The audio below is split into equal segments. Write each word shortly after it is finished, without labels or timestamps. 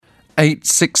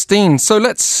8:16. So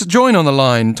let's join on the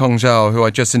line Tong Zhao, who I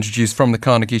just introduced from the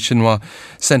Carnegie-Tsinghua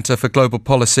Center for Global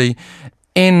Policy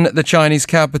in the Chinese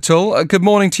capital. Good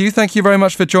morning to you. Thank you very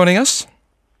much for joining us.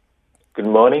 Good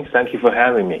morning. Thank you for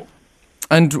having me.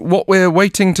 And what we're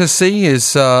waiting to see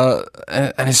is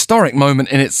an historic moment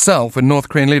in itself when North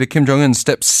Korean leader Kim Jong-un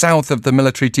steps south of the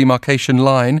military demarcation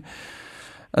line.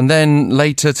 And then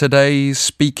later today,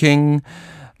 speaking,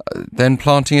 then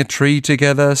planting a tree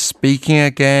together, speaking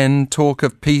again, talk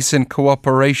of peace and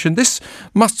cooperation. This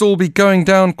must all be going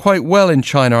down quite well in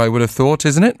China, I would have thought,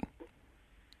 isn't it?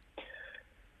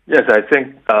 Yes, I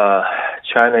think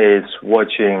China is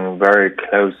watching very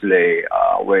closely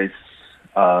with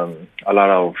a lot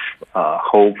of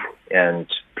hope and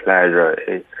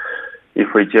pleasure.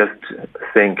 If we just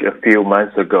think a few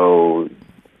months ago,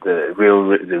 the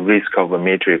risk of a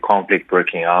military conflict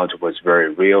breaking out was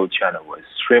very real. China was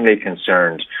extremely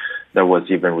concerned. There was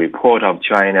even report of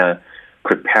China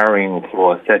preparing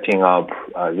for setting up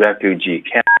refugee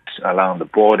camps along the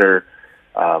border,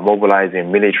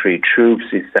 mobilizing military troops,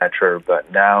 etc.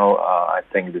 But now I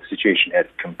think the situation has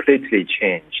completely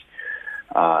changed.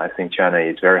 I think China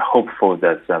is very hopeful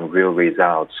that some real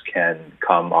results can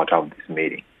come out of this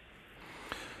meeting.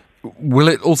 Will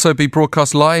it also be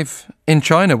broadcast live in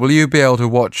China? Will you be able to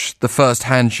watch the first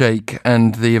handshake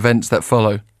and the events that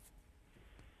follow?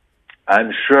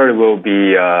 I'm sure it will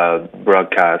be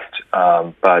broadcast,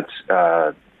 but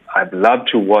I'd love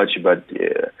to watch. But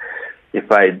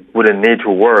if I wouldn't need to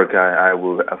work, I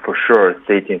will for sure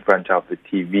sit in front of the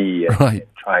TV and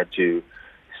try to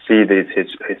see this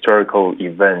historical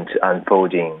event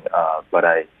unfolding. But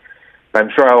I'm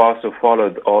sure I'll also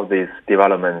follow all these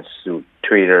developments through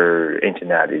Twitter,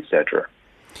 internet, etc.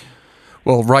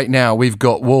 Well, right now we've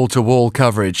got wall-to-wall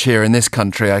coverage here in this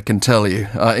country, I can tell you,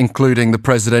 including the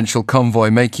presidential convoy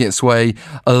making its way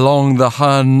along the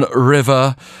Han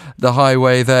River, the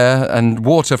highway there, and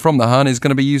water from the Han is going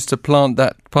to be used to plant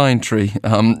that pine tree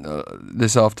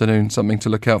this afternoon, something to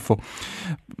look out for.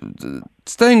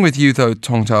 Staying with you, though,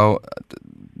 Tong Zhao,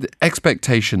 the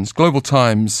expectations. Global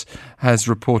Times has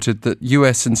reported that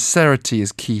US sincerity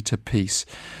is key to peace.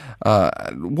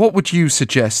 What would you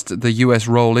suggest the US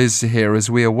role is here as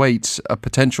we await a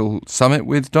potential summit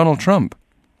with Donald Trump?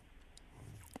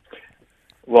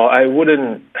 Well, I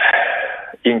wouldn't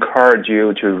encourage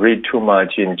you to read too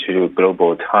much into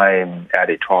Global Times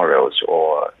editorials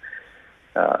or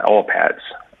op-eds.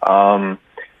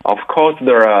 Of course,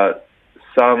 there are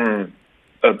some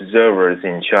observers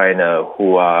in China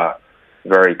who are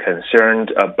very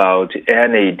concerned about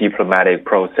any diplomatic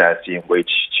process in which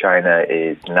China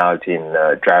is not in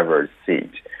the driver's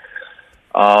seat.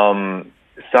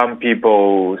 Some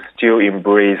people still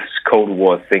embrace Cold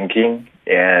War thinking,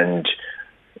 and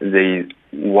they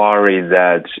worry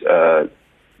that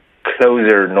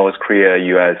closer North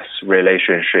Korea-U.S.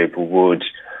 relationship would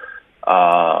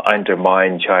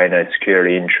undermine China's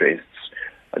security interests.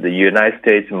 The United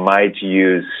States might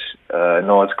use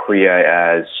North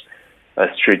Korea as a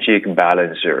strategic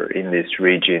balancer in this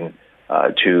region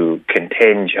to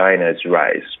contain China's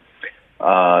rise.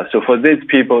 So for these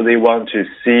people, they want to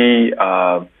see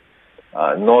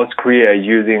North Korea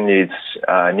using its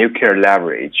nuclear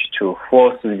leverage to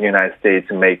force the United States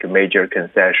to make major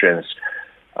concessions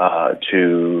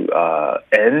to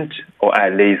end or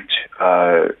at least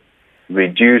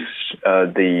reduce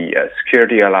the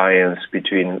security alliance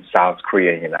between South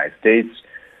Korea and the United States.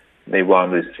 They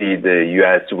want to see the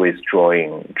U.S.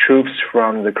 withdrawing troops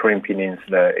from the Korean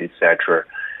Peninsula, etc.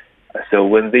 So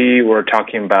when they were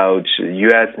talking about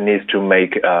U.S. needs to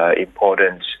make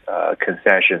important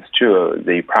concessions too,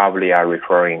 they probably are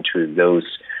referring to those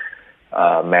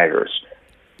measures.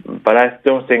 But I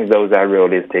don't think those are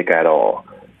realistic at all.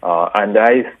 And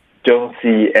I don't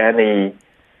see any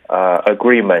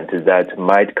agreement that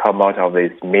might come out of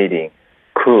this meeting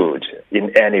could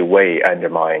in any way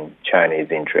undermine Chinese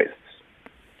interests.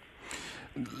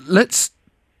 Let's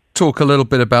talk a little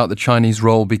bit about the Chinese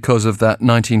role because of that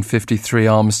 1953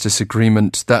 armistice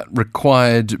agreement that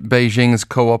required Beijing's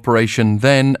cooperation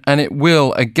then, and it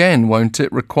will again, won't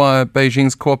it, require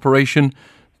Beijing's cooperation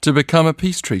to become a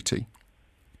peace treaty?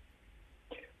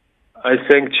 I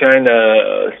think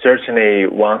China certainly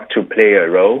wants to play a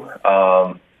role.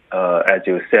 As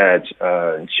you said,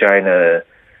 China,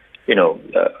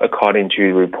 according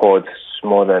to reports,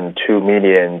 more than 2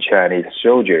 million Chinese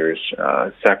soldiers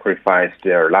sacrificed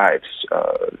their lives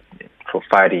for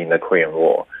fighting the Korean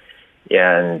War.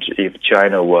 And if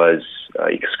China was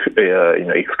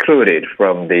excluded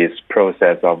from this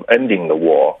process of ending the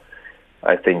war,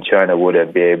 I think China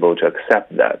wouldn't be able to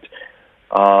accept that.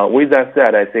 With that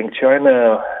said, I think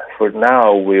China for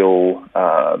now, we'll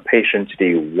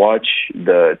patiently watch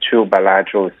the two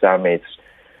bilateral summits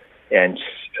and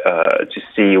to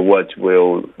see what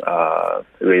will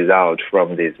result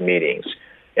from these meetings.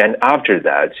 And after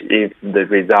that, if the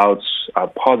results are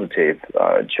positive,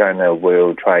 China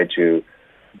will try to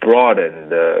broaden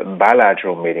the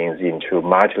bilateral meetings into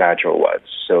multilateral ones,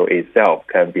 so itself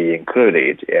can be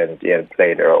included and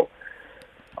play a role.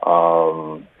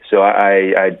 So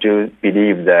I do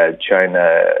believe that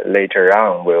China later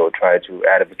on will try to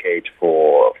advocate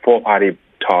for four-party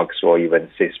talks or even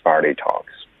six-party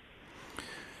talks.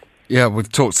 Yeah, we've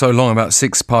talked so long about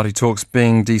six-party talks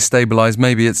being destabilized.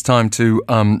 Maybe it's time to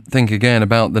think again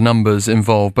about the numbers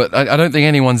involved. But I don't think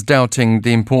anyone's doubting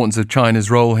the importance of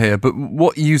China's role here. But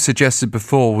what you suggested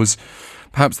before was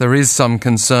perhaps there is some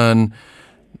concern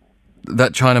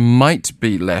that China might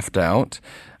be left out.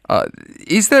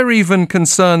 Is there even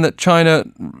concern that China,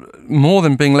 more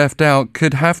than being left out,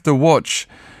 could have to watch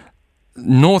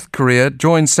North Korea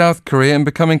join South Korea in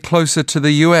becoming closer to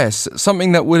the US,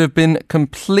 something that would have been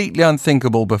completely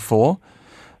unthinkable before?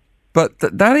 But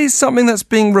that is something that's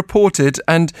being reported,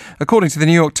 and according to the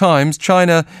New York Times,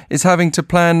 China is having to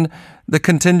plan the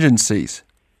contingencies.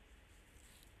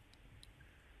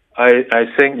 I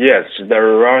think, yes,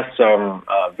 there are some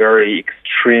very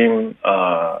extreme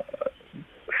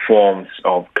forms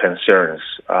of concerns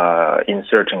in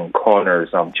certain corners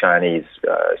of Chinese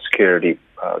security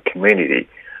community.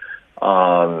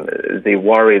 They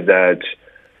worry that,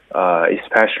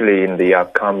 especially in the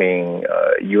upcoming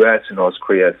U.S. and North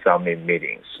Korea summit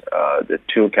meetings, the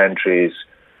two countries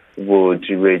would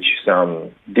reach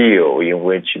some deal in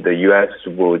which the U.S.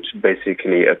 would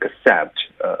basically accept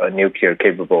a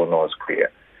nuclear-capable North Korea,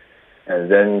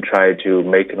 and then try to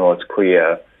make North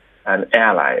Korea an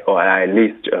ally, or at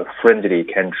least a friendly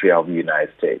country of the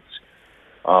United States.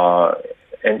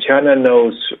 And China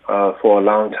knows for a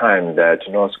long time that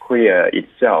North Korea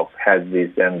itself has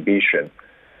this ambition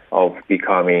of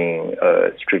becoming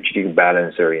a strategic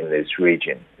balancer in this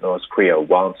region. North Korea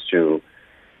wants to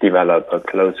develop a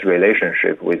close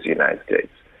relationship with the United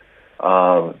States.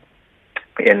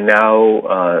 And now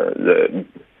the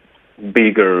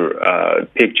bigger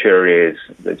picture is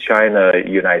the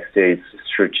China-United States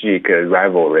strategic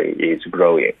rivalry is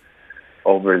growing.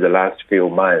 Over the last few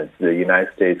months, the United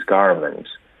States government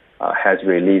has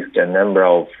released a number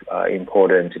of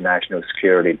important national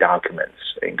security documents,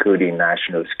 including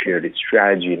National Security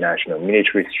Strategy, National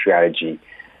Military Strategy,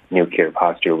 Nuclear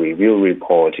Posture Review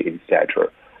Report, etc.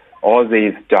 All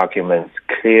these documents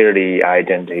clearly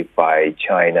identify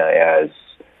China as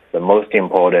the most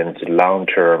important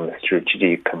long-term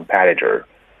strategic competitor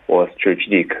or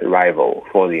strategic rival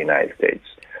for the United States.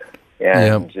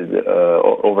 And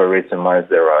over recent months,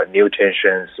 there are new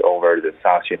tensions over the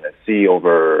South China Sea,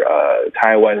 over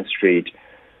Taiwan Strait.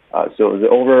 So the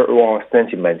overall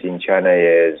sentiment in China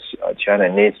is China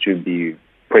needs to be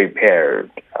prepared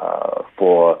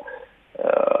for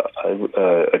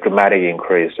a dramatic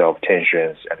increase of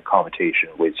tensions and competition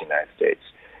with the United States.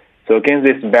 So against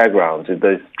this background,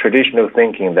 the traditional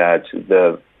thinking that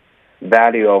the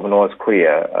value of North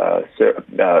Korea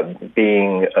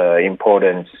being an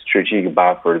important strategic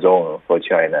buffer zone for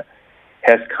China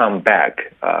has come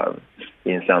back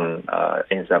in some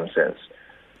sense.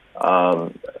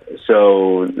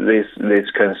 So this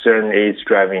concern is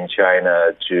driving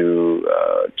China to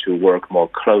work more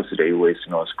closely with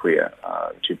North Korea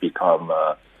to become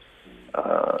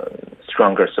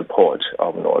stronger support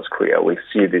of North Korea. We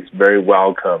see this very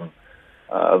warm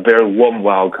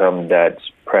welcome that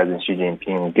President Xi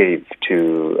Jinping gave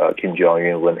to Kim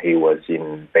Jong-un when he was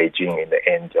in Beijing in the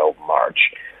end of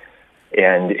March.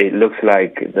 And it looks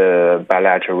like the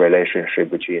bilateral relationship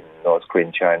between North Korea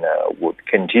and China would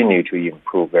continue to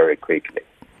improve very quickly.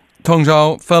 Tong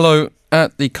Zhao, fellow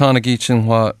at the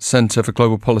Carnegie-Tsinghua Center for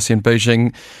Global Policy in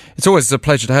Beijing. It's always a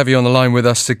pleasure to have you on the line with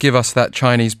us to give us that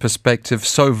Chinese perspective,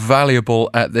 so valuable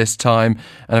at this time.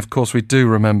 And of course, we do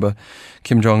remember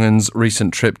Kim Jong-un's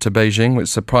recent trip to Beijing, which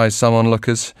surprised some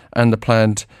onlookers, and the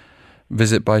planned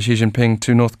visit by Xi Jinping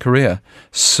to North Korea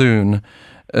soon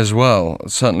as well.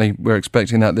 Certainly, we're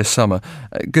expecting that this summer.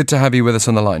 Good to have you with us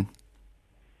on the line.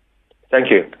 Thank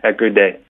you. Have a good day.